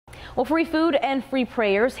Well, free food and free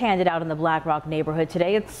prayers handed out in the Black Rock neighborhood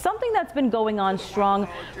today. It's something that's been going on strong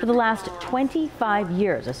for the last 25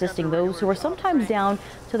 years, assisting those who are sometimes down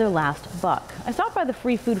to their last buck. I stopped by the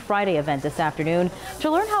Free Food Friday event this afternoon to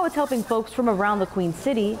learn how it's helping folks from around the Queen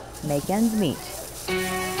City make ends meet.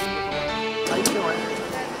 How you doing?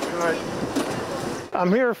 Good.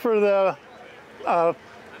 I'm here for the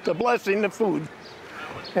blessing, the food,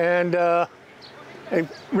 and it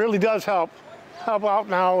really does help out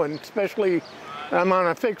now, and especially I'm on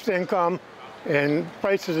a fixed income and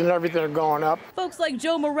prices and everything are going up. Folks like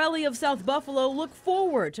Joe Morelli of South Buffalo look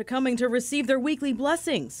forward to coming to receive their weekly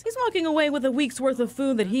blessings. He's walking away with a week's worth of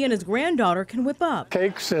food that he and his granddaughter can whip up.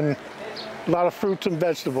 Cakes and a lot of fruits and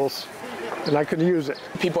vegetables, and I could use it.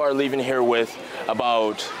 People are leaving here with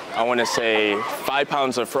about, I want to say, 5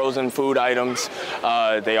 pounds of frozen food items.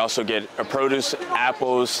 They also get produce,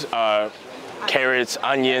 apples, carrots,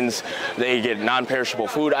 onions. They get non-perishable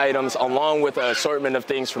food items along with an assortment of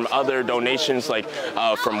things from other donations like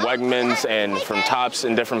from Wegmans and from Tops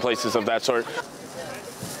and different places of that sort.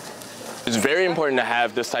 It's very important to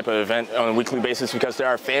have this type of event on a weekly basis because there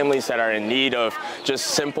are families that are in need of just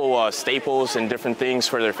simple staples and different things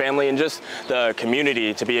for their family, and just the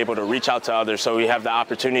community to be able to reach out to others. So we have the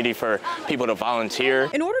opportunity for people to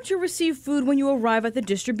volunteer. In order to receive food when you arrive at the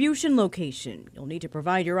distribution location, you'll need to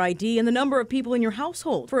provide your ID and the number of people in your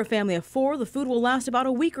household. For a family of 4, the food will last about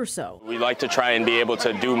a week or so. We like to try and be able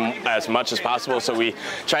to do as much as possible, so we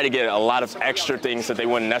try to get a lot of extra things that they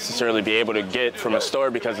wouldn't necessarily be able to get from a store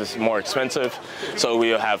because it's more expensive. So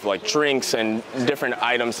we'll have like drinks and different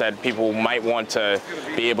items that people might want to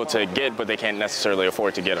be able to get, but they can't necessarily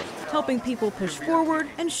afford to get them. Helping people push forward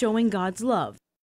and showing God's love.